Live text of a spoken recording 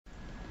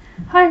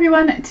Hi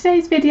everyone,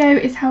 today's video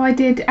is how I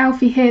did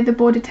Alfie here, the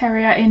Border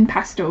Terrier, in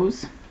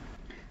pastels.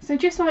 So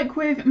just like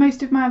with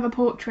most of my other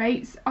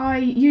portraits, I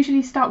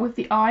usually start with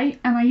the eye,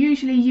 and I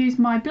usually use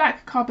my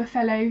black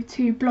Carbothello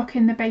to block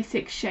in the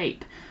basic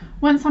shape.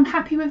 Once I'm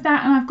happy with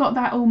that and I've got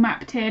that all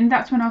mapped in,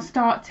 that's when I'll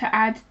start to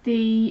add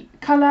the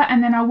colour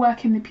and then I'll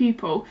work in the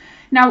pupil.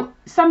 Now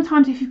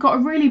sometimes if you've got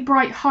a really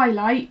bright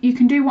highlight, you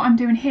can do what I'm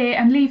doing here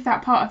and leave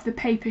that part of the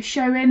paper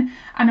showing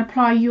and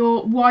apply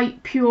your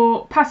white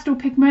pure pastel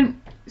pigment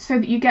so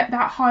that you get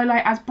that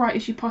highlight as bright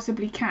as you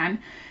possibly can.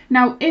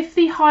 Now if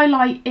the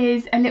highlight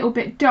is a little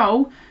bit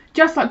dull,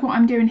 just like what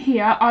I'm doing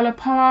here, I'll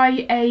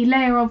apply a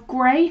layer of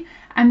grey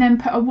and then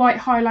put a white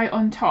highlight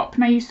on top.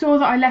 Now you saw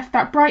that I left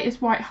that brightest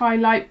white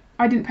highlight,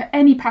 I didn't put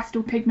any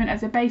pastel pigment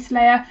as a base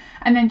layer,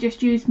 and then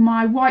just used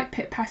my white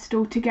Pitt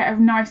pastel to get a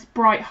nice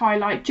bright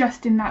highlight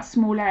just in that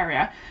small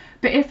area.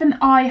 But if an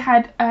eye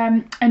had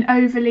an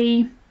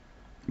overly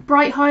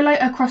bright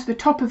highlight across the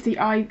top of the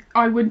eye,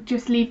 I would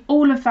just leave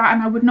all of that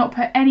and I would not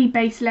put any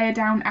base layer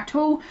down at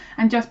all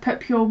and just put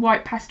pure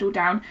white pastel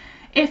down.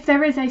 If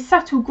there is a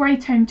subtle grey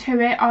tone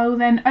to it, I'll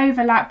then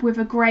overlap with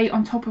a grey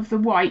on top of the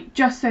white,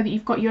 just so that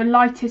you've got your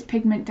lightest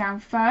pigment down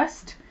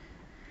first.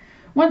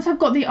 Once I've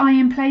got the eye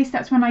in place,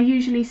 that's when I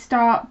usually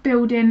start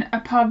building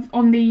above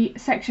on the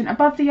section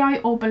above the eye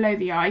or below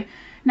the eye.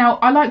 Now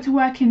I like to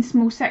work in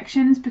small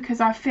sections because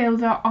I feel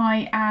that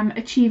I am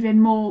achieving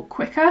more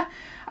quicker,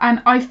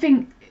 and I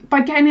think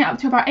by getting it up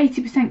to about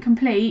 80%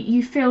 complete,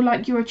 you feel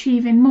like you're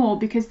achieving more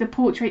because the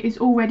portrait is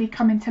already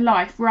coming to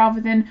life, rather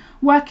than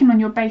working on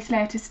your base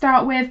layer to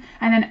start with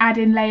and then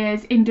adding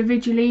layers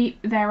individually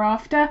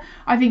thereafter.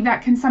 I think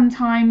that can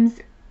sometimes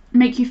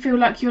make you feel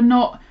like you're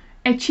not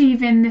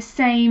achieving the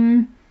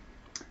same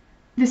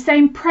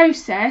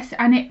process,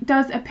 and it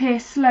does appear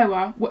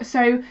slower.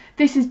 So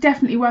this is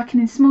definitely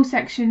working in small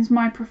sections,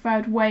 my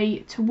preferred way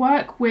to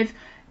work with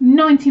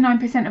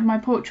 99% of my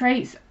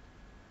portraits,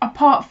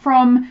 apart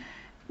from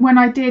when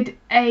I did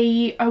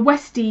a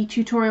Westie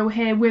tutorial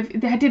here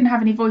with, I didn't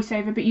have any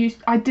voiceover, but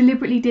I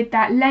deliberately did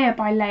that layer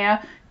by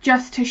layer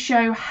just to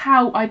show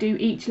how I do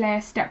each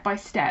layer step by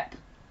step.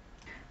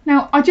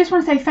 Now I just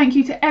want to say thank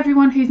you to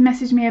everyone who's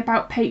messaged me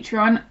about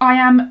Patreon. I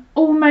am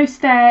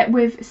almost there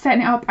with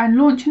setting it up and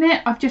launching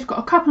it. I've just got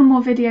a couple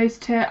more videos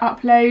to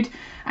upload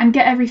and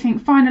get everything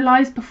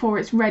finalised before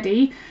it's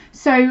ready.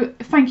 So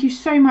thank you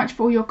so much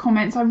for all your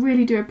comments, I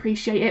really do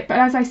appreciate it. But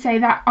as I say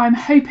that, I'm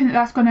hoping that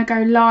that's going to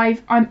go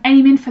live. I'm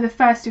aiming for the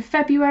 1st of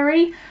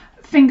February.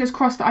 Fingers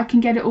crossed that I can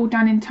get it all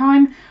done in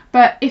time.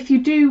 But if you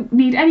do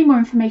need any more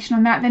information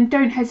on that, then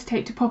don't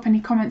hesitate to pop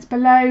any comments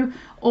below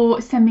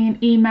or send me an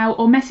email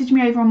or message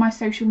me over on my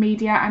social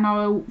media and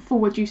I'll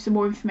forward you some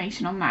more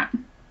information on that.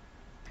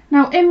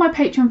 Now in my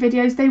Patreon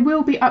videos, they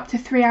will be up to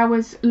 3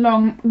 hours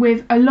long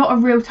with a lot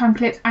of real-time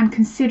clips and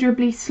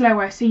considerably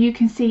slower, so you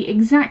can see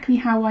exactly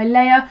how I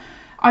layer.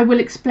 I will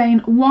explain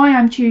why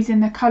I'm choosing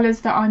the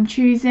colours that I'm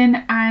choosing,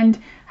 and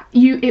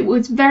it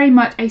was very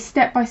much a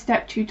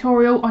step-by-step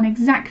tutorial on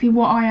exactly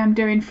what I am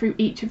doing through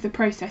each of the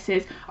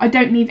processes. I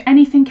don't leave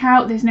anything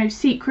out, there's no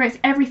secrets,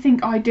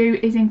 everything I do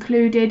is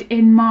included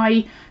in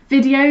my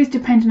videos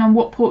depending on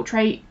what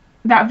portrait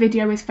that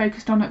video is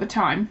focused on at the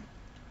time.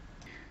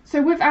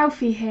 So with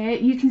Alfie here,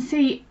 you can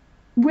see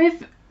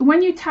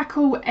when you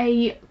tackle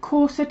a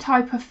coarser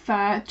type of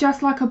fur,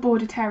 just like a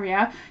Border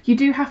Terrier, you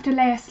do have to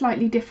layer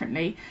slightly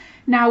differently.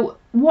 Now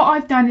what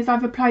I've done is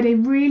I've applied a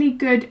really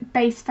good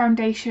base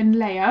foundation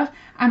layer,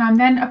 and I'm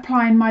then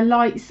applying my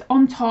lights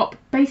on top,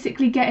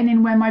 basically getting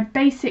in where my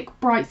basic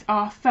brights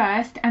are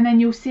first, and then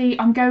you'll see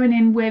I'm going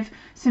in with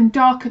some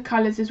darker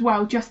colours as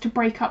well just to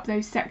break up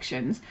those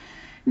sections.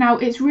 Now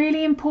it's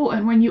really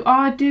important when you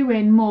are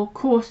doing more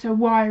coarser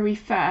wiry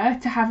fur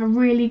to have a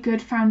really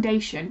good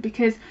foundation,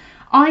 because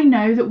I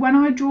know that when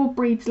I draw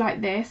breeds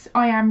like this,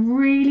 I am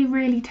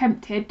really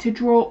tempted to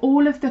draw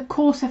all of the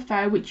coarser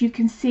fur which you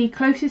can see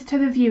closest to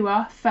the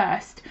viewer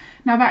first.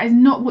 Now that is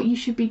not what you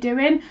should be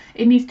doing,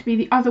 it needs to be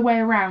the other way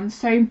around,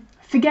 so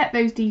forget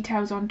those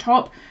details on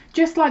top.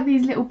 Just like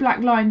these little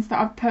black lines that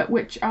I've put,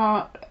 which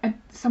are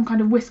some kind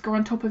of whisker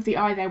on top of the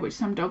eye there, which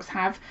some dogs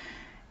have.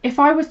 If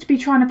I was to be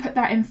trying to put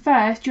that in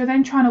first, you're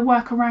then trying to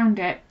work around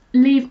it.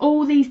 Leave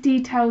all these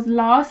details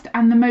last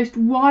and the most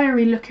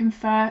wiry looking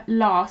fur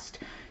last.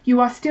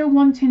 You are still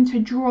wanting to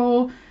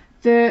draw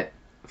the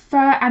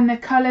fur and the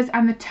colours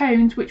and the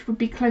tones which would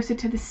be closer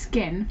to the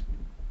skin.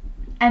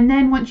 And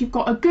then once you've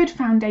got a good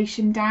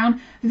foundation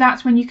down,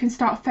 that's when you can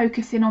start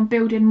focusing on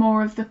building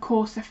more of the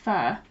coarser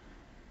fur.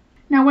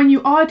 Now when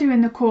you are doing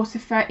the coarser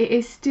fur, it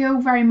is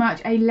still very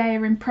much a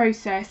layering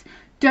process.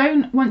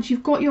 Don't, once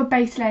you've got your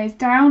base layers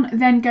down,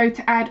 then go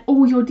to add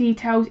all your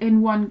details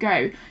in one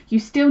go. You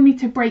still need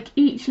to break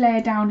each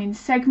layer down in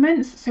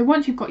segments. So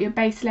once you've got your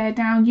base layer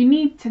down, you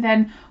need to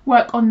then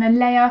work on the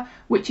layer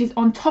which is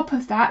on top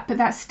of that, but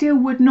that still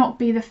would not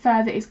be the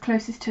fur that is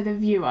closest to the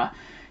viewer.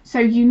 So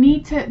you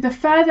need to, the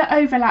fur that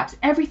overlaps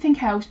everything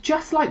else,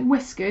 just like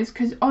whiskers,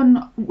 because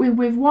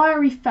with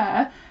wiry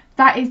fur,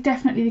 that is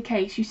definitely the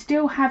case. You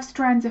still have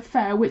strands of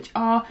fur which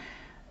are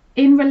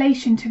in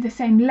relation to the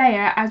same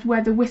layer as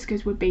where the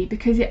whiskers would be,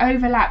 because it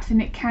overlaps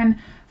and it can,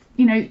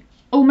 you know,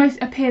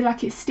 almost appear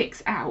like it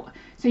sticks out.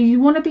 So you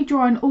want to be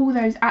drawing all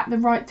those at the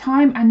right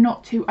time and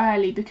not too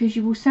early, because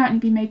you will certainly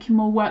be making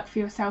more work for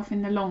yourself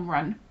in the long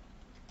run.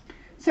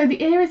 So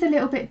the ear is a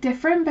little bit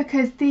different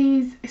because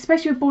these,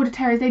 especially with Border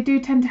Terriers, they do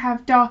tend to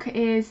have darker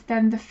ears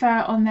than the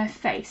fur on their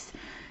face.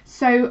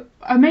 So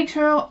make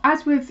sure,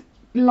 as with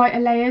lighter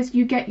layers,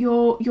 you get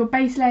your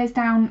base layers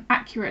down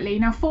accurately.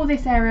 Now for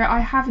this area I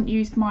haven't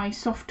used my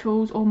soft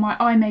tools or my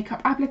eye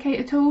makeup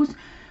applicator tools,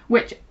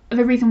 which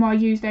the reason why I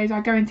use those, I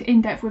go into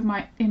in-depth with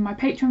in my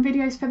Patreon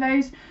videos for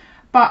those,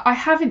 but I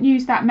haven't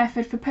used that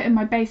method for putting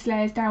my base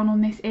layers down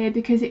on this ear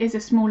because it is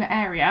a smaller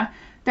area.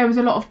 There was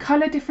a lot of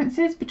colour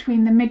differences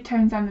between the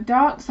mid-tones and the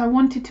darks, so I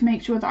wanted to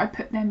make sure that I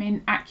put them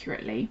in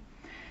accurately.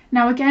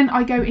 Now again,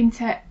 I go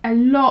into a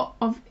lot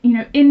of, you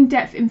know,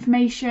 in-depth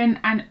information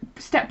and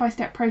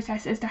step-by-step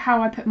process as to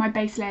how I put my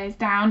base layers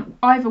down,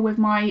 either with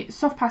my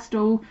soft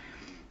pastel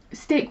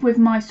stick with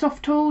my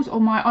soft tools or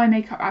my eye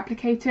makeup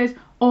applicators,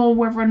 or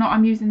whether or not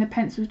I'm using the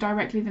pencils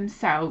directly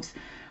themselves.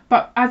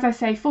 But as I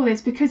say, for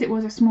this, because it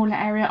was a smaller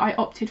area, I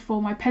opted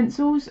for my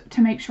pencils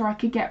to make sure I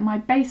could get my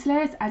base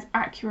layers as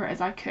accurate as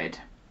I could.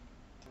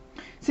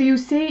 So you'll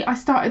see I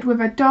started with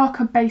a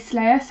darker base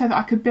layer so that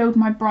I could build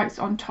my brights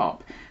on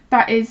top.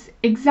 That is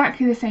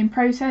exactly the same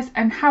process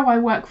and how I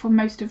work for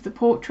most of the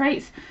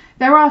portraits.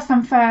 There are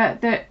some fur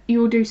that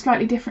you'll do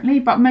slightly differently,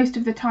 but most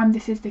of the time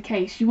this is the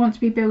case. You want to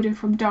be building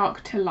from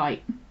dark to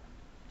light.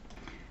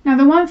 Now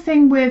the one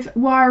thing with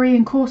wiry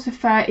and coarser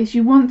fur is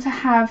you want to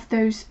have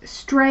those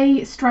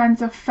stray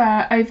strands of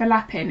fur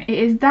overlapping. It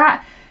is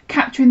that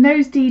capturing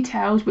those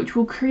details which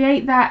will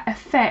create that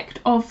effect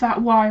of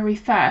that wiry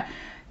fur.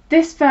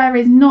 This fur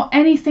is not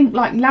anything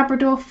like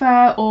Labrador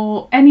fur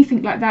or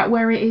anything like that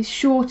where it is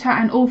shorter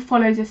and all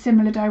follows a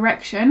similar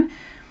direction.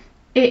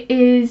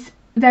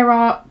 There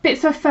are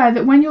bits of fur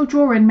that when you're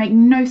drawing make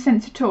no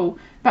sense at all.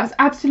 That's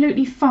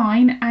absolutely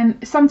fine,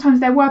 and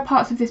sometimes there were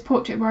parts of this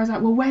portrait where I was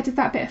like, well, where did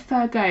that bit of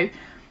fur go?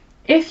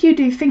 If you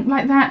do think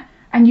like that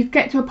and you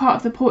get to a part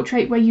of the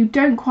portrait where you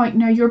don't quite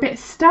know, you're a bit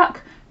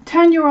stuck,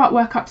 turn your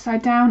artwork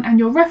upside down and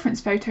your reference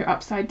photo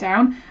upside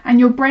down, and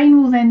your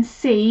brain will then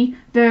see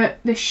the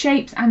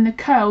shapes and the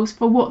curls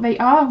for what they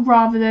are,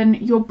 rather than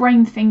your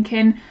brain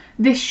thinking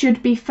this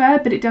should be fur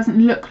but it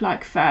doesn't look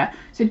like fur.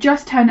 So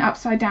just turn it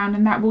upside down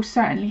and that will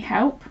certainly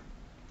help.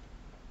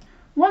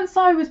 Once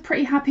I was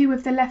pretty happy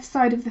with the left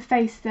side of the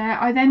face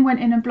there, I then went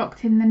in and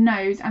blocked in the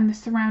nose and the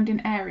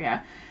surrounding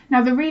area.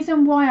 Now the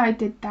reason why I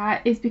did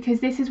that is because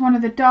this is one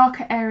of the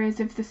darker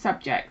areas of the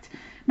subject.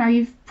 Now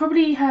you've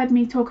probably heard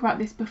me talk about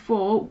this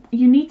before.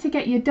 You need to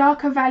get your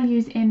darker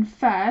values in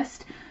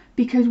first,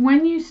 because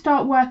when you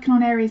start working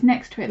on areas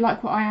next to it,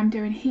 like what I am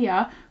doing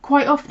here,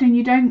 quite often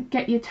you don't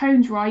get your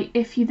tones right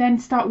if you then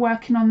start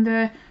working on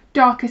the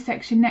darker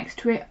section next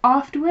to it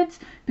afterwards,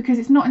 because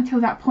it's not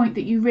until that point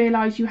that you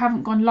realise you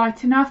haven't gone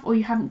light enough or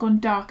you haven't gone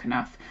dark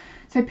enough.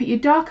 So put your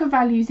darker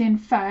values in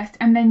first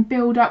and then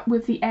build up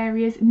with the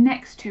areas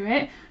next to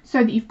it,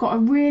 so that you've got a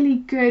really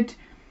good,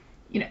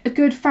 a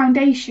good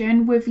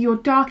foundation with your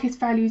darkest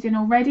values in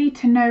already,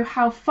 to know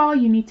how far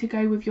you need to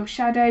go with your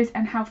shadows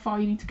and how far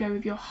you need to go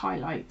with your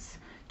highlights,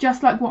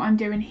 just like what I'm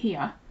doing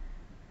here.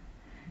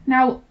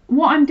 Now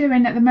what I'm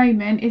doing at the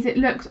moment is,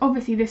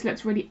 obviously this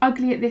looks really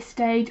ugly at this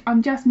stage.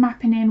 I'm just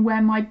mapping in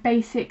where my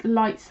basic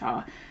lights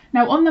are.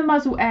 Now on the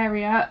muzzle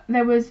area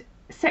there was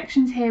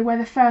sections here where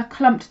the fur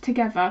clumped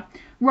together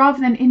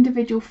rather than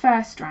individual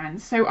fur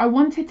strands, so I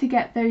wanted to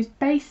get those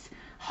base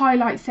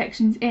highlight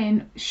sections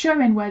in,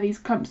 showing where these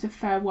clumps of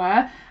fur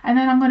were, and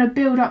then I'm going to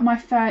build up my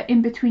fur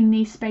in between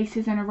these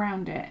spaces and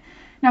around it.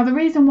 Now the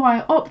reason why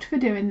I opt for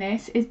doing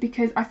this is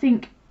because I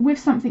think with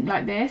something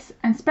like this,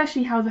 and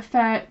especially how the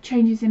fur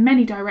changes in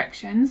many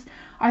directions,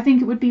 I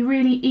think it would be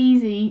really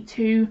easy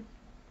to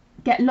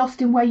get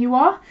lost in where you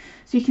are.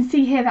 So you can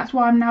see here, that's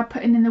why I'm now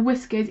putting in the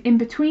whiskers in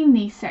between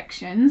these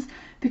sections,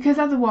 because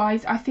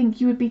otherwise I think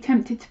you would be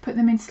tempted to put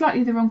them in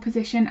slightly the wrong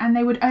position and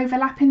they would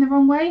overlap in the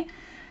wrong way.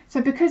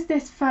 So because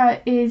this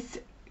fur is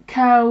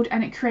curled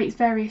and it creates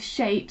various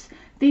shapes,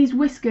 these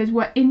whiskers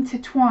were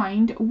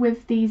intertwined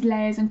with these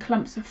layers and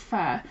clumps of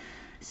fur.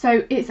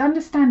 So it's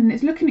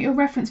looking at your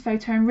reference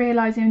photo and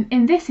realising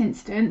in this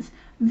instance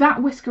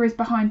that whisker is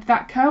behind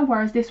that curl,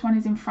 whereas this one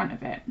is in front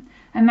of it.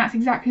 And that's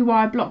exactly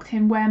why I blocked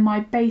in where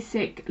my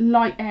basic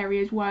light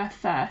areas were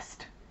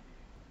first.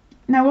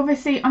 Now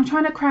obviously I'm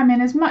trying to cram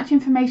in as much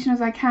information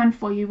as I can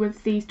for you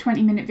with these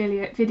 20-minute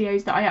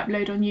videos that I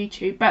upload on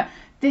YouTube, but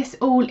this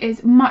all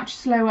is much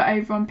slower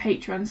over on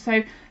Patreon.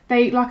 So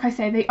like I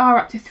say, they are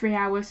up to 3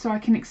 hours, so I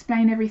can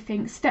explain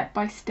everything step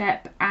by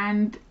step,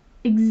 and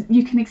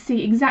you can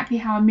see exactly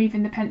how I'm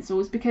moving the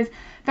pencils, because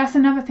that's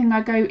another thing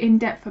I go in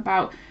depth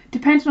about.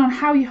 Depending on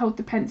how you hold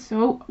the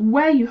pencil,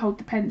 where you hold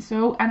the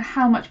pencil, and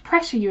how much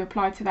pressure you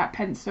apply to that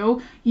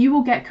pencil, you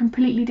will get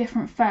completely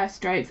different fur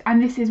strokes, and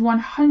this is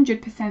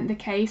 100% the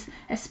case,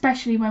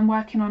 especially when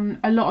working on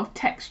a lot of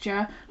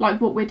texture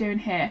like what we're doing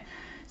here.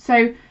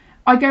 So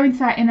I go into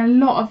that in a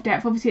lot of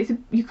depth. Obviously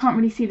you can't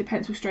really see the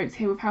pencil strokes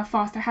here with how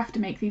fast I have to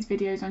make these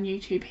videos on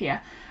YouTube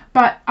here,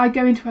 but I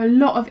go into a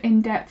lot of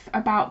in-depth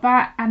about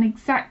that and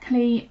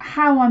exactly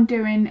how I'm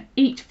doing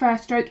each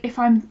first stroke if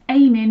I'm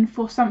aiming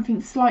for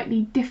something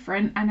slightly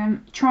different and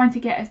I'm trying to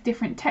get a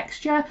different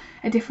texture,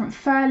 a different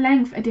fur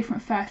length, a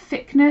different fur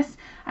thickness,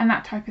 and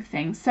that type of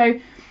thing. So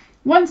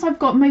once I've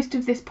got most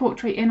of this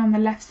portrait in on the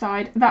left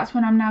side, that's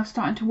when I'm now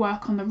starting to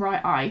work on the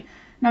right eye.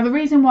 Now the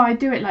reason why I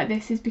do it like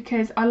this is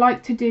because I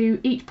like to do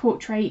each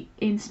portrait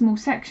in small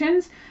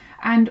sections,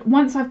 and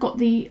once I've got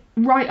the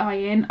right eye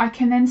in, I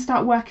can then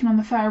start working on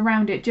the fur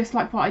around it, just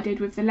like what I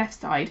did with the left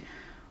side.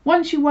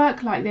 Once you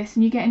work like this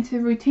and you get into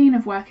the routine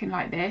of working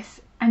like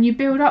this and you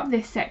build up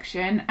this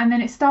section and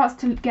then it starts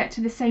to get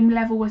to the same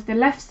level as the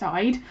left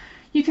side,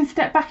 you can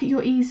step back at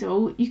your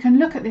easel, you can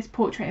look at this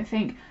portrait and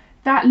think,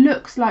 that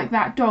looks like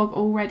that dog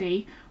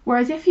already.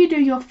 Whereas if you do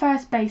your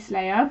first base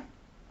layer,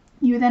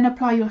 you then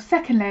apply your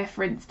second layer,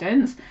 for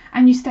instance,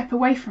 and you step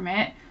away from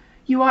it,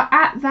 you are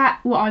at that,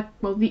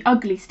 the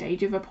ugly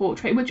stage of a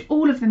portrait, which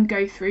all of them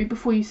go through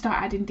before you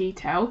start adding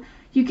detail.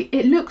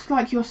 It looks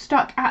like you're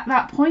stuck at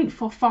that point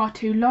for far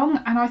too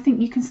long, and I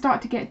think you can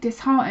start to get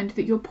disheartened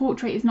that your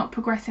portrait is not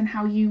progressing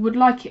how you would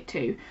like it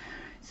to.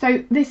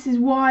 So this is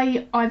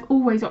why I've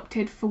always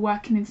opted for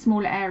working in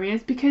smaller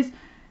areas, because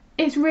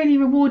it's really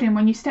rewarding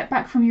when you step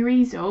back from your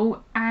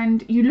easel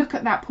and you look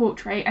at that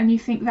portrait and you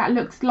think, that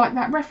looks like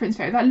that reference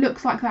photo, that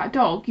looks like that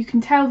dog. You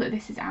can tell that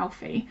this is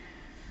Alfie.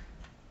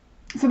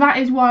 So that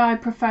is why I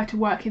prefer to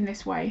work in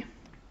this way.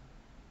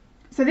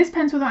 So this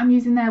pencil that I'm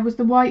using there was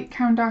the white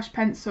Caran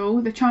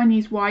pencil, the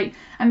Chinese white,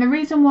 and the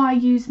reason why I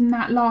use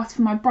that last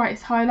for my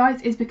brightest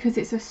highlights is because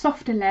it's a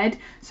softer lead,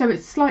 so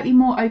it's slightly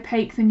more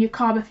opaque than your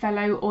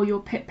Carbothello or your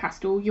Pitt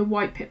pastel, your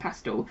white Pitt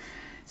pastel.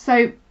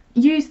 So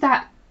use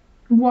that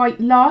white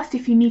last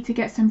if you need to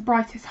get some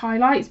brightest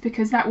highlights,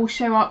 because that will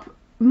show up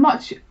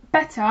much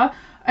better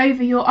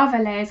over your other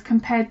layers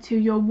compared to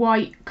your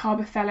white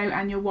Carbothello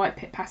and your white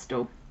Pitt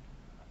pastel,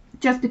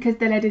 just because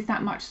the lead is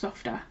that much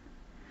softer.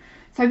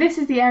 So this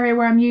is the area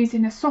where I'm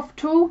using a soft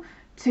tool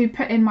to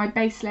put in my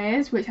base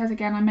layers, which, as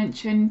again I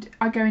mentioned,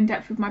 I go in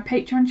depth with my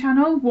Patreon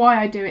channel, why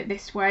I do it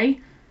this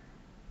way.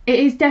 It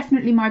is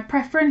definitely my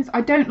preference. I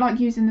don't like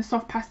using the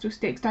soft pastel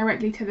sticks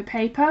directly to the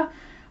paper.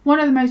 One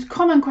of the most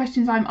common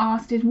questions I'm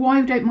asked is,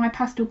 why don't my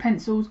pastel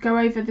pencils go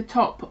over the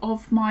top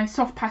of my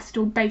soft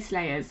pastel base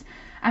layers?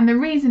 And the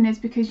reason is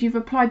because you've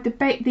applied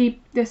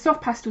the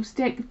soft pastel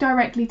stick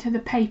directly to the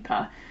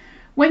paper.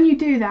 When you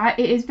do that,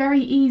 it is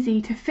very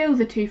easy to feel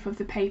the tooth of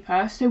the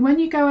paper, so when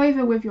you go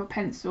over with your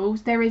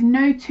pencils, there is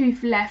no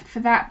tooth left for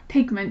that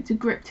pigment to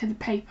grip to the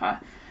paper.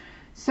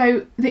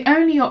 So the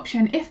only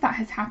option, if that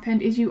has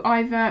happened, is you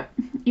either,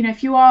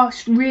 if you are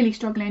really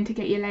struggling to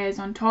get your layers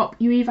on top,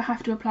 you either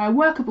have to apply a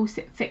workable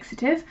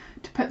fixative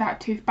to put that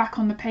tooth back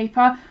on the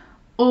paper,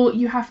 or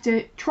you have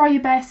to try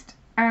your best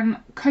and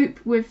cope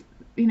with,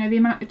 the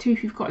amount of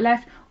tooth you've got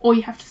left, or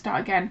you have to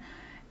start again.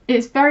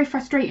 It's very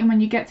frustrating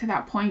when you get to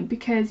that point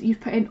because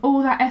you've put in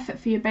all that effort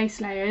for your base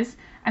layers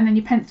and then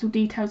your pencil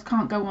details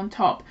can't go on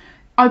top.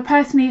 I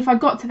personally, if I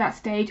got to that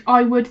stage,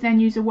 I would then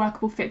use a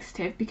workable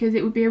fixative, because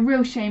it would be a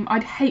real shame.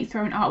 I'd hate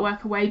throwing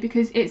artwork away,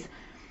 because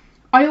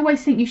I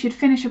always think you should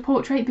finish a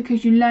portrait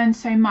because you learn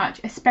so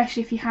much,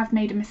 especially if you have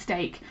made a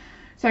mistake.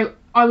 So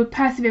I would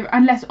persevere,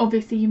 unless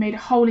obviously you made a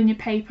hole in your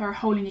paper, a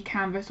hole in your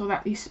canvas, or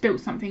that you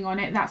spilt something on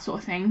it, that sort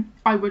of thing.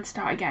 I would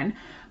start again.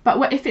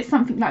 But if it's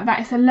something like that,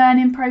 it's a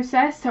learning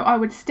process, so I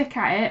would stick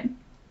at it,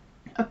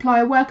 apply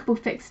a workable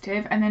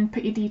fixative, and then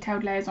put your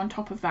detailed layers on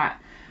top of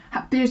that.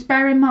 Just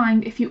bear in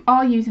mind, if you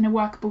are using a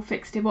workable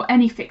fixative or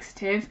any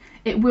fixative,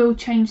 it will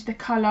change the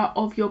colour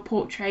of your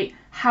portrait.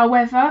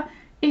 However,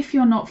 if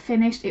you're not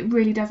finished, it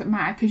really doesn't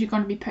matter, because you're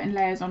going to be putting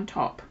layers on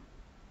top.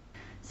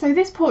 So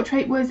this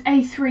portrait was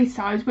A3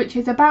 size, which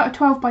is about a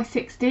 12 by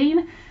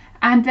 16,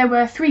 and there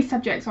were 3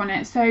 subjects on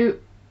it. So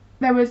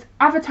there was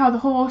Avatar the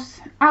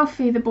horse,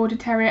 Alfie the border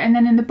terrier, and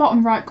then in the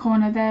bottom right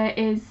corner there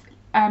is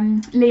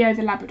Leo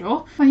the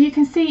Labrador. Now you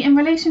can see, in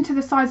relation to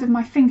the size of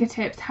my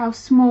fingertips, how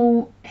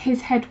small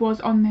his head was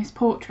on this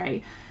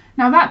portrait.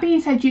 Now that being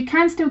said, you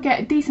can still get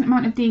a decent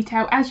amount of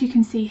detail. As you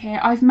can see here,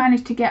 I've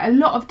managed to get a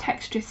lot of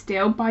texture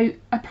still by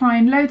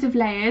applying loads of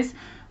layers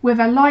with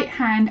a light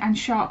hand and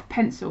sharp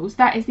pencils.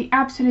 That is the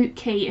absolute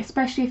key,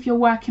 especially if you're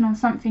working on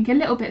something a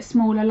little bit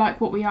smaller like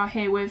what we are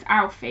here with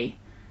Alfie.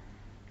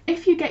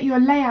 If you get your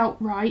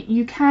layout right,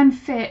 you can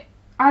fit,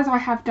 as I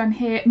have done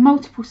here,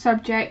 multiple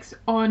subjects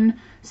on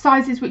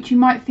sizes which you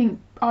might think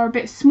are a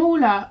bit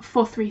smaller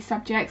for 3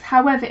 subjects.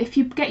 However, if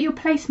you get your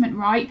placement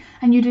right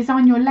and you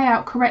design your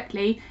layout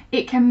correctly,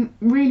 it can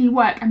really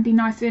work and be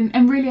nice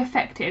and really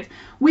effective.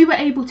 We were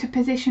able to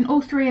position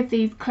all 3 of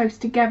these close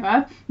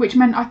together, which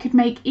meant I could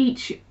make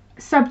each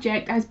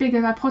subject as big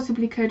as I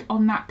possibly could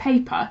on that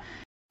paper.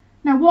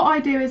 Now what I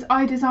do is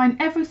I design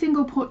every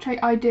single portrait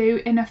I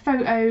do in a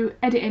photo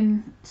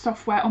editing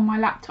software on my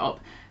laptop.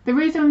 The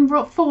reason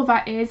for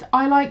that is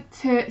I like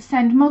to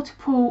send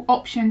multiple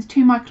options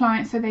to my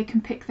clients so they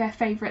can pick their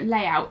favourite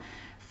layout.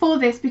 For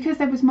this, because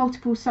there was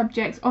multiple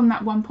subjects on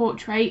that one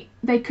portrait,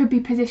 they could be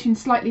positioned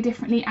slightly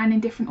differently and in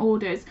different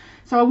orders.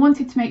 So I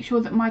wanted to make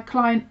sure that my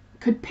client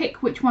could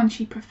pick which one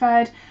she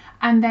preferred,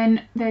 and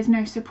then there's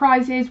no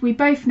surprises. We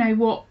both know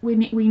what we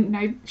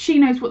know. She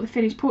knows what the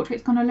finished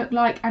portrait's going to look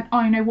like, and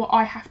I know what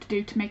I have to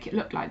do to make it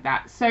look like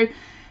that. So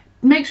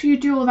make sure you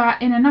do all that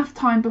in enough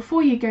time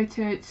before you go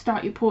to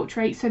start your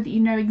portrait, so that you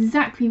know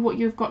exactly what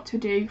you've got to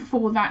do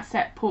for that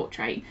set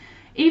portrait.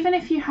 Even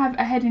if you have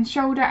a head and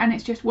shoulder and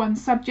it's just one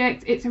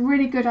subject, it's a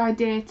really good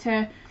idea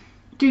to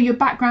do your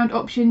background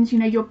options, you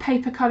know, your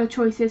paper colour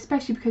choices,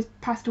 especially because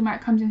Pastelmat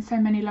comes in so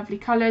many lovely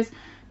colours,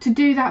 to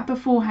do that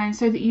beforehand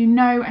so that you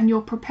know and you're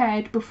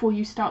prepared before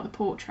you start the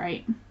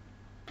portrait.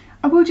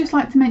 I would just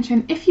like to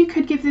mention, if you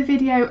could give the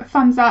video a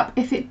thumbs up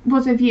if it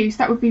was of use,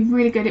 that would be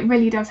really good. It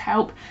really does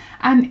help.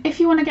 And if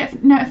you want to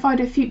get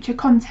notified of future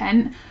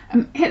content,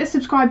 hit the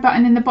subscribe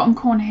button in the bottom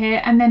corner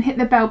here, and then hit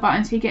the bell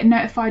button so you get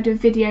notified of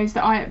videos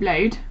that I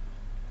upload.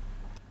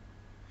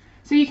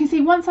 So you can see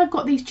once I've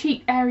got these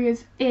cheek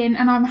areas in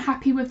and I'm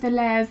happy with the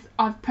layers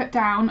I've put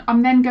down,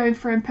 I'm then going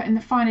through and putting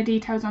the finer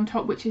details on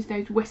top, which is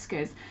those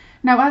whiskers.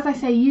 Now, as I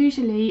say,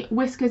 usually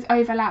whiskers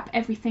overlap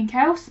everything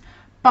else,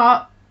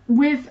 but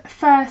with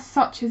fur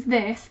such as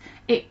this,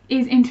 it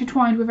is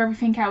intertwined with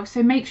everything else.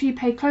 So make sure you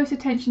pay close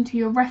attention to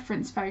your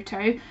reference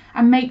photo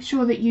and make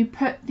sure that you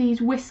put these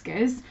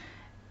whiskers,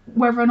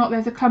 whether or not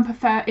there's a clump of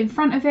fur in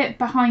front of it,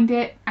 behind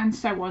it, and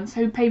so on.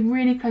 So pay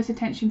really close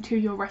attention to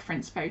your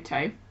reference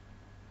photo.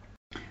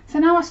 So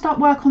now I'll start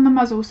work on the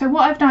muzzle. So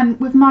what I've done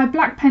with my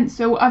black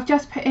pencil, I've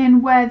just put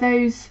in where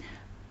those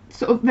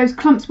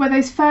clumps, where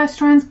those fur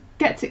strands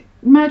get to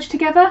merge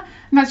together,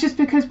 and that's just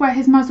because where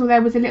his muzzle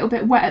there was a little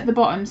bit wet at the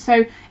bottom.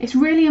 So it's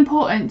really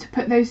important to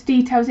put those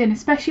details in,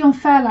 especially on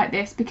fur like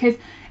this, because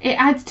it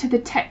adds to the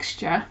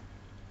texture.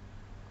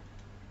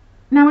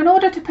 Now, in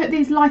order to put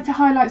these lighter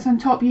highlights on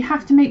top, you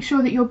have to make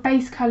sure that your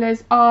base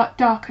colours are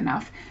dark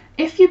enough.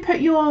 If you put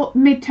your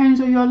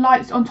midtones or your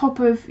lights on top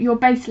of your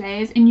base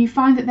layers and you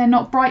find that they're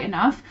not bright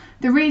enough,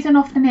 the reason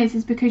often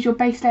is because your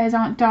base layers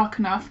aren't dark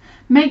enough.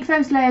 Make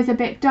those layers a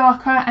bit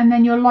darker, and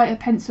then your lighter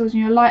pencils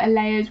and your lighter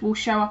layers will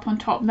show up on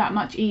top that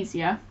much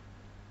easier.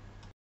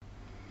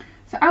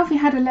 So Alfie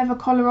had a leather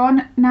collar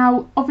on.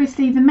 Now,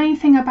 obviously the main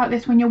thing about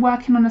this when you're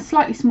working on a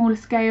slightly smaller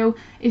scale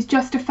is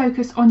just to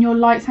focus on your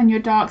lights and your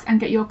darks and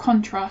get your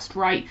contrast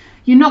right.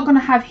 You're not going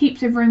to have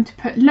heaps of room to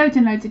put loads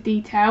and loads of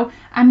detail,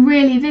 and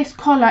really this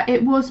collar,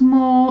 there was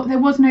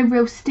no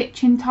real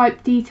stitching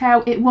type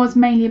detail. It was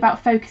mainly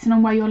about focusing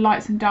on where your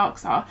lights and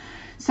darks are.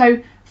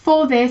 So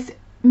for this,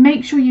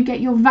 make sure you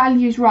get your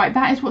values right.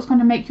 That is what's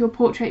going to make your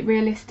portrait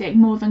realistic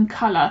more than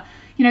colour.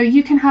 You know,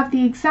 you can have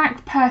the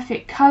exact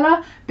perfect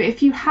colour, but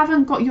if you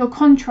haven't got your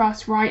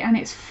contrast right and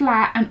it's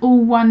flat and all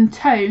one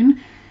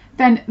tone,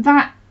 then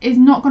that is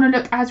not going to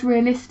look as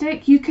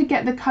realistic. You could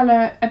get the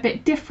colour a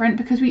bit different,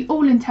 because we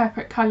all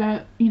interpret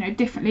colour, you know,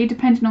 differently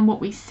depending on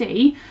what we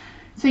see.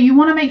 So you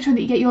want to make sure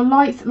that you get your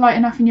lights light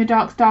enough and your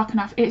darks dark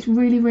enough. It's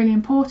really, really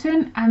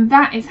important, and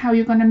that is how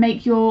you're going to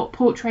make your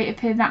portrait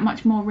appear that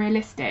much more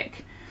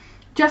realistic.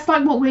 Just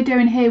like what we're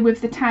doing here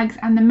with the tags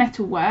and the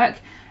metal work,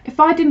 if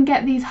I didn't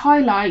get these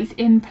highlights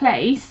in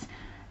place,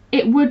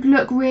 it would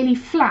look really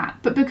flat.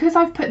 But because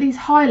I've put these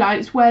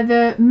highlights where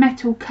the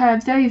metal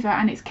curves over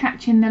and it's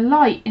catching the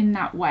light in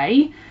that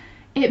way,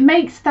 it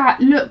makes that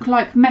look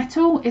like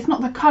metal. It's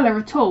not the colour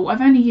at all.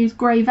 I've only used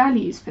grey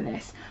values for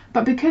this.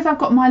 But because I've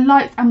got my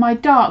lights and my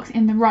darks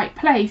in the right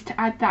place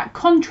to add that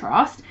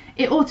contrast,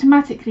 it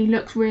automatically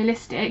looks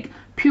realistic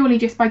purely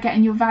just by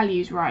getting your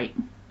values right.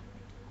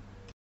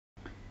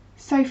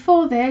 So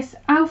for this,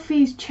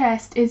 Alfie's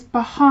chest is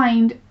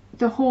behind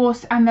the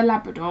horse and the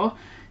Labrador.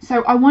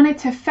 So I wanted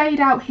to fade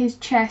out his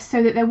chest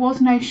so that there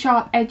was no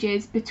sharp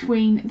edges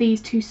between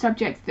these two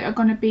subjects that are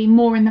going to be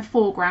more in the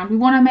foreground. We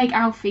want to make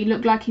Alfie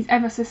look like he's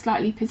ever so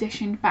slightly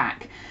positioned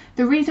back.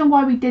 The reason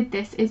why we did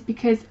this is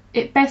because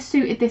it best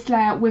suited this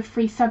layout with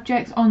 3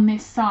 subjects on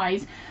this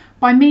size.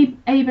 By me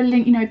able to,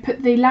 you know,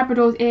 put the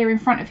Labrador's ear in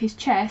front of his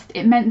chest,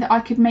 it meant that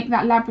I could make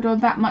that Labrador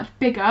that much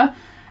bigger.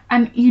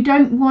 And you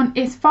don't want,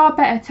 it's far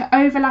better to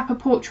overlap a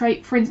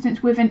portrait, for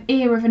instance, with an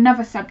ear of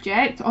another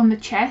subject on the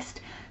chest,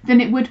 than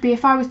it would be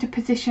if I was to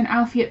position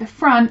Alfie at the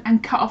front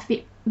and cut off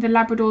the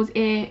Labrador's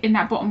ear in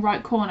that bottom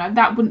right corner.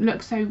 That wouldn't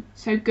look so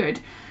good.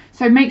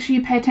 So make sure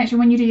you pay attention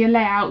when you do your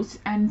layouts,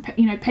 and,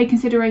 you know, pay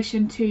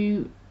consideration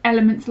to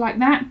elements like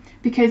that,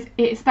 because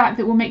it's that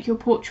will make your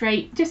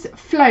portrait just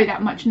flow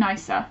that much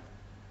nicer.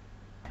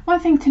 One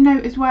thing to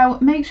note as well,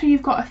 make sure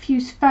you've got a few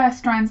fur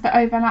strands that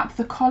overlap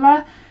the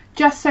collar,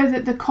 just so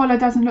that the collar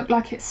doesn't look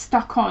like it's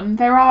stuck on.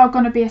 There are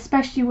going to be,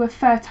 especially with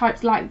fur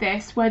types like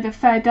this, where the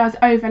fur does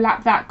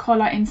overlap that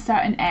collar in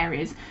certain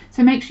areas.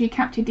 So make sure you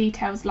capture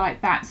details like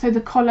that, so the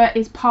collar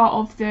is part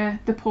of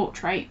the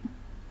portrait.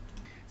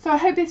 So I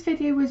hope this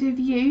video was of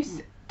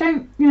use.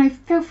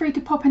 Feel free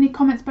to pop any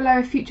comments below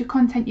of future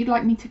content you'd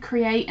like me to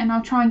create, and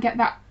I'll try and get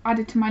that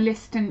added to my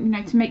list, and, you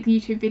know, to make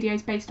YouTube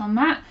videos based on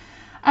that.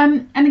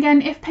 And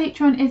again, if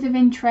Patreon is of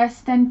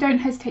interest, then don't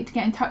hesitate to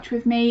get in touch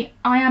with me.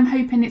 I am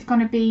hoping it's going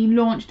to be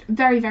launched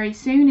very, very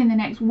soon, in the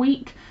next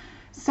week.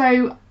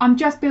 So I'm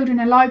just building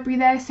a library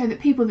there so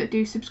that people that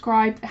do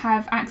subscribe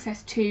have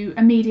access to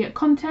immediate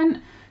content.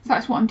 So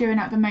that's what I'm doing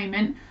at the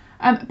moment.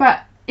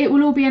 But it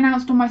will all be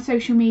announced on my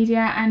social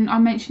media, and I'll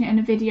mention it in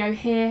a video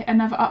here,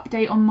 another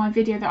update on my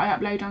video that I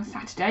upload on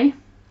Saturday.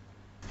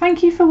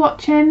 Thank you for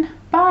watching.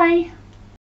 Bye.